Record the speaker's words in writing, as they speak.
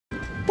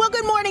Well,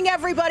 good morning,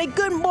 everybody.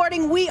 Good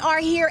morning. We are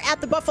here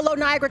at the Buffalo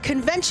Niagara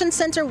Convention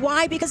Center.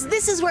 Why? Because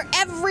this is where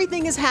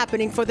everything is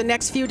happening for the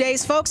next few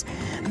days, folks.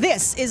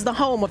 This is the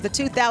home of the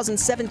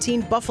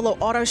 2017 Buffalo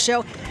Auto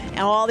Show,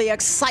 and all the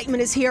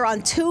excitement is here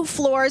on 2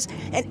 floors,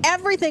 and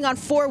everything on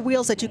 4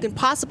 wheels that you can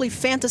possibly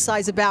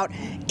fantasize about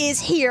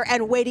is here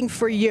and waiting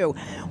for you.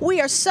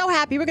 We are so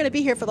happy. We're going to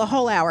be here for the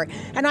whole hour,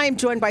 and I am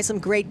joined by some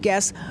great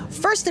guests.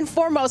 First and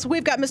foremost,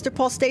 we've got Mr.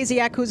 Paul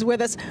Stasiak, who's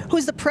with us,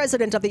 who's the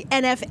president of the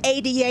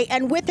NFADA,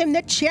 and with him,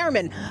 the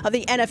chairman of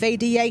the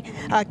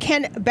NFADA,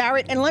 Ken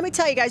Barrett. And let me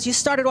tell you guys, you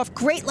started off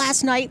great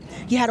last night.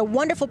 You had a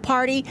wonderful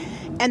party,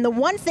 and the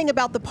one thing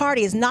about the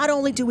party is not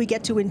only do we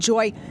get to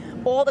enjoy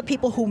all the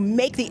people who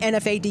make the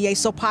NFADA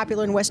so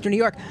popular in Western New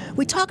York,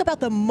 we talk about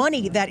the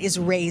money that is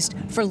raised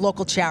for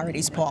local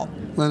charities, Paul.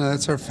 Lena,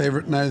 that's our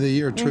favorite night of the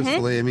year,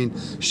 truthfully. I mean,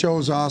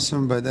 show's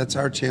awesome, but that's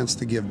our chance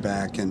to give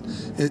back. And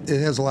it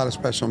has a lot of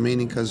special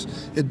meaning because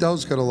it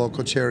does go to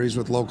local charities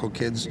with local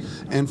kids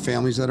and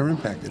families that are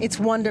impacted. It's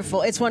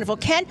wonderful. It's wonderful.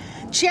 Ken,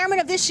 chairman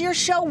of this year's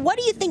show, what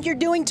do you think you're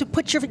doing to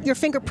put your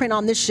fingerprint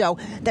on this show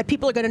that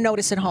people are going to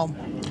notice at home?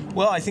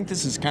 Well, I think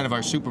this is kind of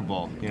our Super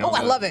Bowl. You know,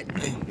 I love it.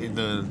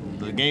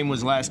 The game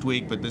was last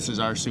week, but this is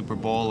our Super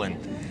Bowl, and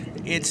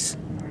it's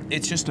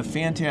just a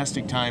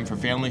fantastic time for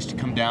families to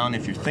come down.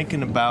 If you're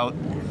thinking about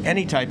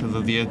any type of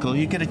a vehicle,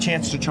 you get a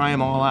chance to try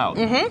them all out,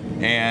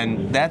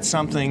 and that's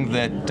something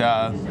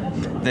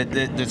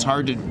that's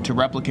hard to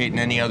replicate in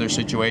any other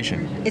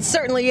situation. It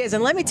certainly is,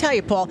 and let me tell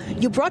you, Paul,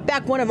 you brought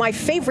back one of my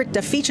favorite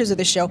features of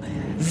the show,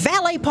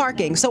 valet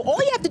parking. So all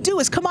you have to do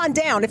is come on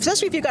down,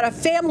 especially if you've got a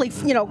family,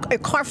 a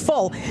car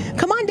full,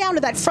 come on down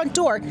to that front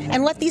door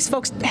and let these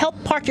folks help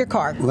park your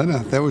car. Lena,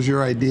 that was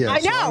your idea. I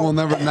know. So I will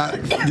never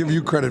not give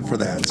you credit for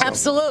that. So.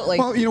 Absolutely.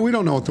 Well, we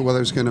don't know what the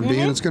weather's going to be,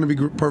 and it's going to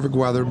be perfect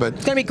weather, but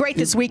it's going to be great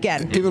this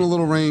weekend. Even a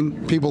little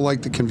rain, people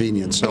like the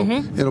convenience, so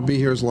it'll be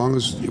here as long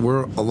as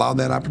we're allowed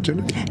that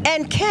opportunity.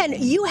 And Ken,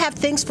 you have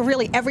things for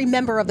really every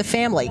member of the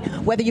family.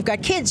 Whether you've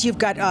got kids, you've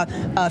got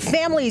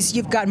families,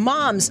 you've got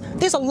moms.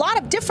 There's a lot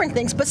of different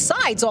things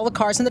besides all the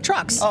cars and the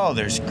trucks. Oh,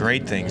 there's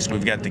great things.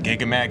 We've got the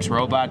Gigamax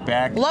robot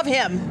back. Love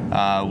him.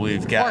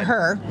 We've got or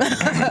her.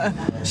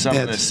 some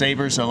of the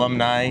Sabres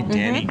alumni,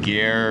 Danny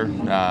Gare,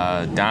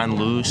 Don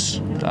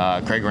Luce,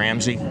 Craig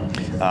Ramsey,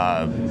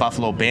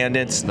 Buffalo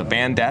Bandits, the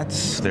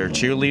Bandettes, their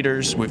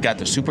cheerleaders. We've got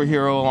the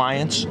Superhero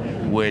Alliance,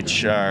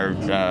 which are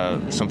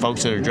some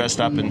folks that are dressed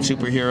up in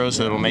superheroes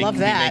that will be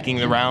making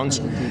the rounds,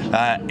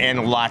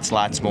 and lots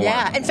more.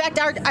 Yeah, in fact,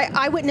 our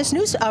Eyewitness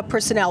News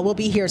personnel will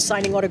be here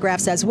signing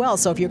autographs as well,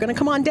 so if you're going to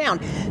come on down,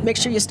 make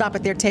sure you stop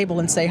at their table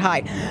and say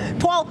hi.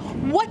 Paul,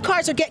 what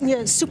cars are getting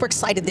you super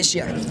excited this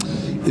year?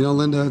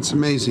 Linda, it's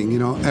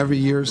amazing. Every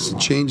year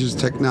changes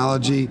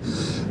technology.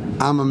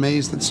 I'm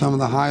amazed at some of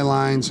the high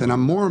lines, and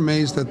I'm more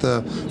amazed at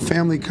the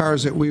family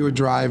cars that we would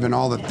drive and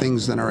all the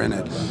things that are in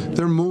it.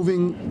 They're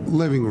moving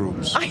living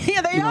rooms.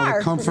 Yeah, they are.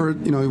 The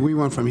comfort, we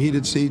went from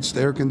heated seats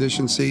to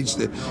air-conditioned seats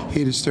to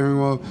heated steering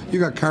wheel. You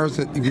got cars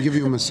that can give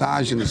you a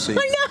massage in the seat.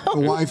 I know.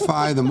 The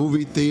Wi-Fi, the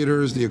movie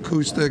theaters, the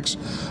acoustics.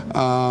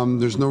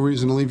 There's no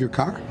reason to leave your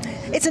car.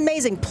 It's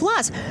amazing.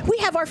 Plus, we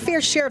have our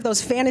fair share of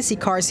those fantasy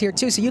cars here,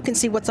 too, so you can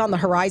see what's on the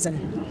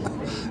horizon.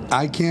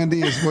 Eye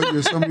candy is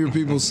what some of your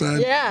people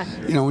said. Yeah.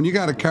 When you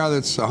got a car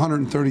that's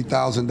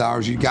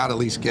 $130,000, you got to at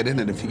least get in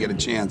it if you get a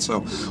chance.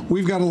 So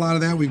we've got a lot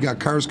of that. We've got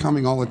cars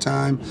coming all the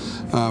time,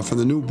 from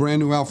the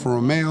brand new Alfa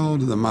Romeo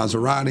to the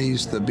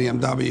Maseratis, the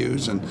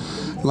BMWs, and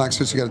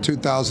Lexus. You got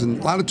a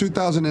lot of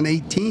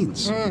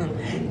 2018s.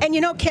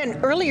 And Ken,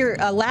 earlier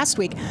last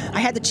week, I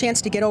had the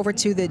chance to get over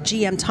to the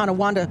GM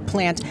Tonawanda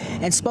plant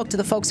and spoke to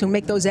the folks who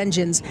make those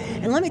engines.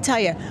 And let me tell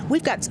you,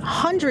 we've got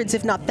hundreds,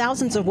 if not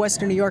thousands, of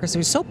Western New Yorkers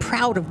who are so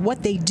proud of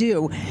what they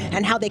do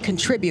and how they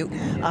contribute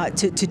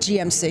to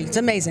GMC. It's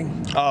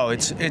amazing. Oh,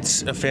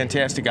 it's a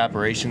fantastic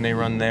operation they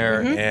run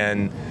there,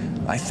 and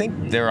I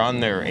think they're on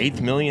their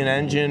 8th million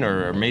engine,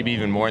 or maybe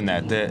even more than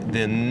that.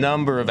 The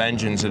number of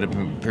engines that have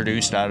been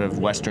produced out of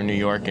Western New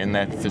York in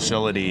that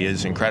facility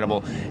is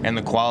incredible, and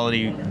the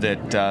quality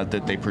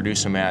that they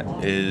produce them at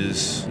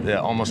is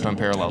almost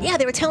unparalleled. Yeah,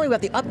 they were telling me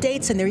about the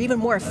updates, and they're even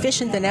more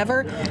efficient than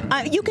ever.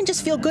 You can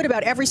just feel good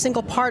about every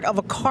single part of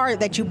a car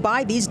that you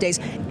buy these days.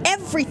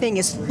 Everything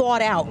is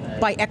thought out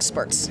by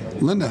experts.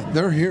 Linda,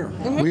 they're here.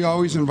 We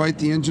always invite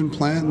the engine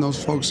plant and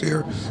those folks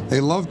here.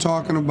 They love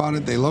talking about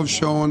it. They love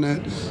showing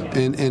it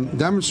and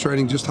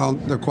demonstrating just how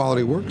their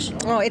quality works.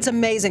 Oh, it's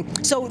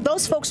amazing. So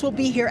those folks will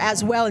be here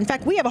as well. In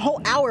fact, we have a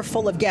whole hour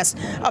full of guests,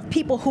 of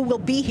people who will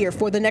be here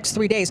for the next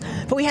 3 days.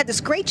 But we had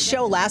this great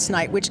show last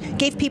night, which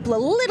gave people a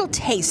little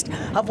taste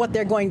of what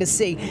they're going to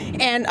see.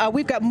 And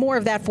we've got more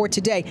of that for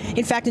today.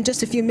 In fact, in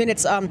just a few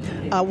minutes,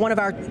 one of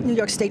our New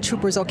York State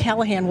Troopers,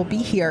 O'Callahan, will be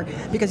here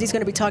because he's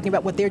going to be talking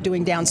about what they're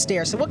doing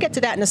downstairs. So we'll get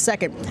to that in a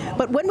second.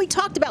 But when we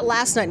talked about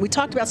last night, we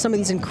talked about some of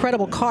these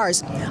incredible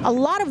cars. A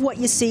lot of what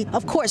you see,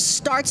 of course,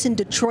 starts in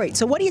Detroit.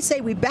 So what do you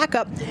say we back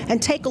up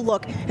and take a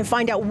look and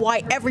find out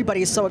why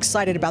everybody is so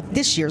excited about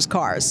this year's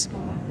cars?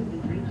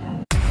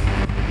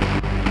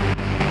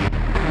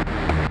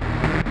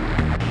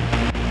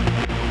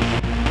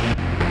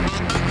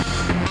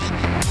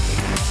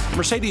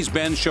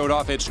 Mercedes-Benz showed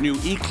off its new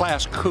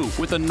E-Class coupe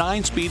with a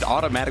 9-speed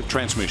automatic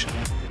transmission.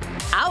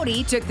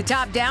 Audi took the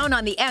top down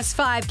on the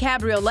S5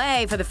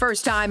 Cabriolet for the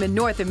first time in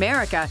North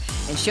America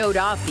and showed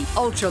off the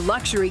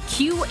ultra-luxury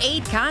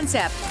Q8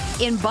 concept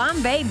in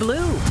Bombay blue.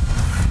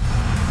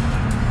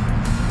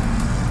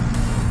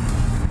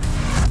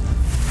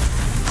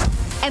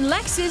 And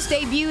Lexus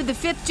debuted the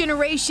 5th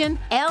generation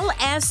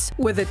LS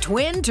with a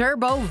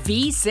twin-turbo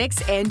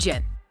V6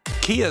 engine.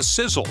 Kia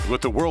sizzled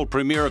with the world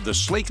premiere of the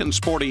sleek and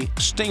sporty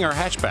Stinger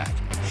hatchback.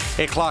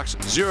 It clocks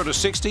 0 to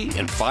 60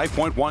 in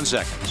 5.1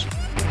 seconds.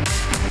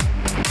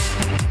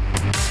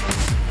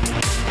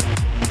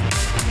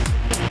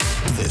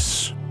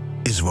 This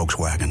is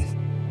Volkswagen.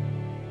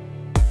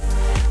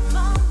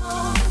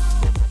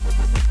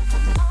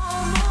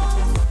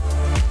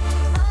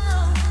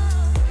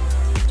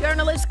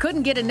 Journalists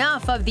couldn't get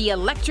enough of the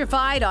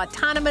electrified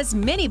autonomous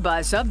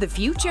minibus of the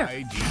future.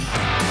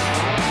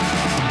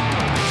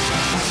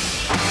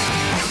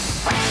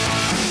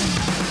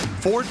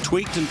 Ford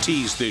tweaked and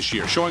teased this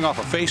year, showing off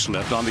a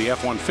facelift on the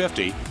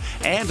F-150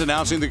 and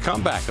announcing the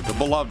comeback of the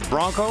beloved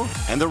Bronco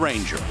and the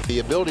Ranger. The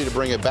ability to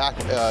bring it back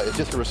is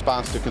just a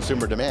response to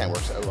consumer demand.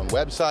 We're on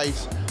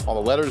websites, all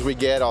the letters we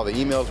get, all the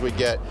emails we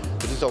get.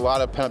 There's just a lot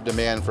of pent-up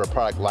demand for a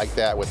product like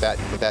that with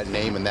that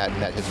name and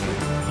that history.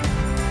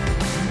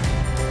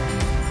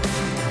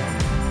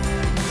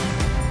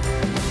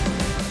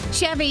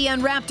 Chevy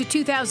unwrapped a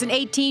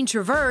 2018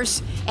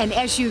 Traverse, an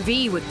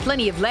SUV with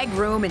plenty of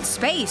legroom and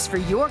space for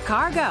your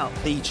cargo.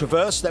 The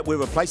Traverse that we're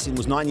replacing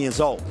was 9 years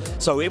old,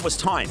 so it was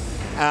time.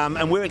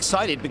 And we're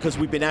excited because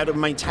we've been able to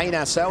maintain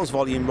our sales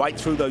volume right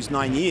through those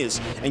 9 years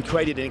and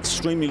created an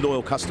extremely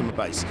loyal customer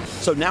base.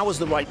 So now is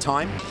the right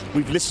time.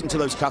 We've listened to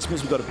those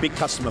customers. We've got a big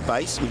customer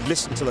base. We've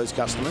listened to those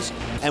customers,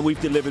 and we've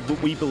delivered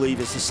what we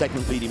believe is the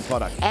segment-leading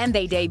product. And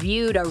they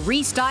debuted a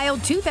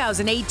restyled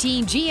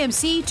 2018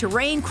 GMC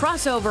Terrain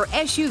crossover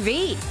SUV.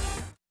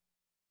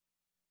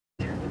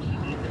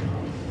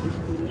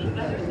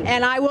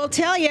 And I will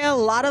tell you, a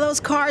lot of those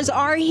cars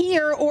are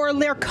here, or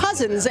they're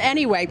cousins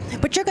anyway.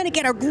 But you're going to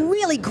get a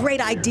really great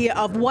idea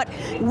of what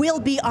will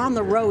be on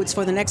the roads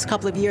for the next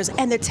couple of years.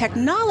 And the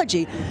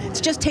technology,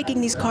 it's just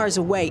taking these cars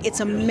away.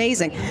 It's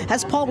amazing.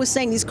 As Paul was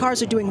saying, these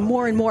cars are doing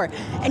more and more.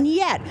 And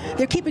yet,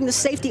 they're keeping the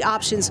safety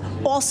options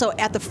also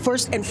at the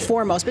first and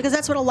foremost, because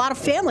that's what a lot of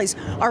families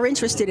are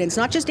interested in. It's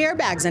not just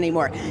airbags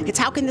anymore. It's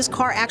how can this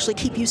car actually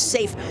keep you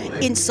safe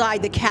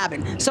inside the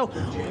cabin. So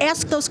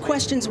ask those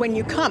questions when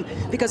you come,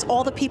 because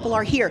all the people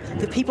are here,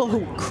 the people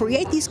who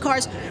create these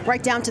cars,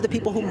 right down to the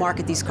people who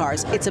market these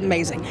cars. It's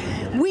amazing.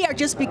 We are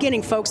just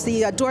beginning, folks.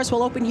 The doors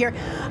will open here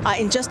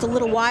in just a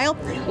little while.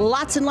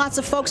 Lots and lots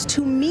of folks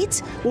to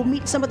meet. We'll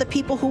meet some of the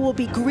people who will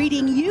be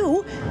greeting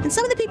you and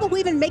some of the people who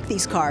even make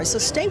these cars. So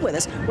stay with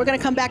us. We're going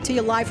to come back to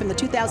you live from the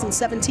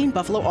 2017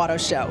 Buffalo Auto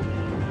Show.